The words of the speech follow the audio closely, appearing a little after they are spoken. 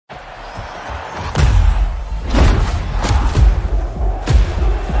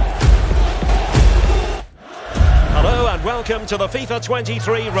welcome to the FIFA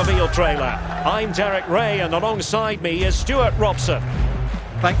 23 reveal trailer. I'm Derek Ray, and alongside me is Stuart Robson.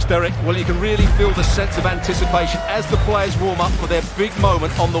 Thanks, Derek. Well, you can really feel the sense of anticipation as the players warm up for their big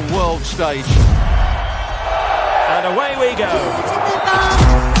moment on the world stage. And away we go.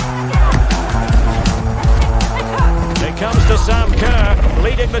 It comes to Sam Kerr,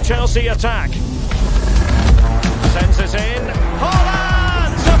 leading the Chelsea attack. Sends it in.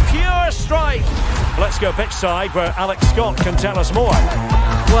 Holland's a pure strike. Let's go pitch side where Alex Scott can tell us more.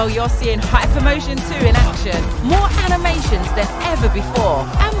 Well, you're seeing HyperMotion2 in action. More animations than ever before.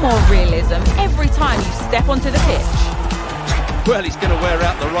 And more realism every time you step onto the pitch. Well, he's going to wear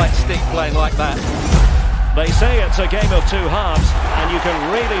out the right stick playing like that. They say it's a game of two halves, and you can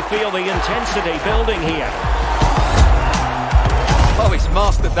really feel the intensity building here. Oh, he's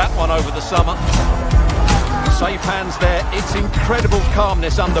mastered that one over the summer. Safe hands there. It's incredible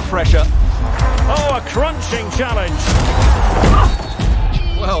calmness under pressure. Oh, a crunching challenge.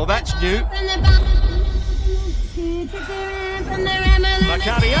 Well, that's new.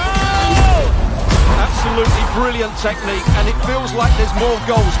 Macario! Absolutely brilliant technique, and it feels like there's more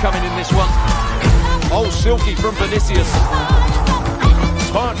goals coming in this one. Oh, silky from Vinicius.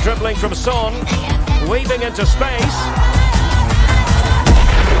 Smart dribbling from Son, weaving into space.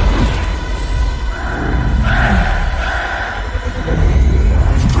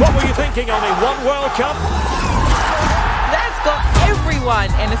 What were you thinking? Only one World Cup? That's got everyone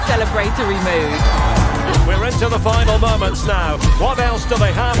in a celebratory mood. We're into the final moments now. What else do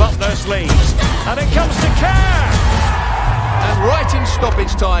they have up their sleeves? And it comes to Kerr! And right in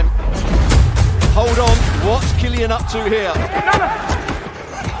stoppage time. Hold on, what's Kylian up to here?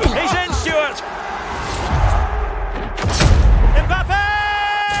 He's in, Stuart! Mbappe!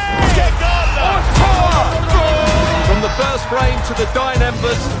 From the first frame to the dying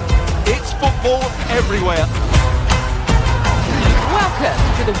embers, it's football everywhere. Welcome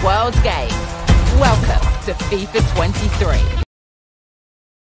to the world's game. Welcome to FIFA 23.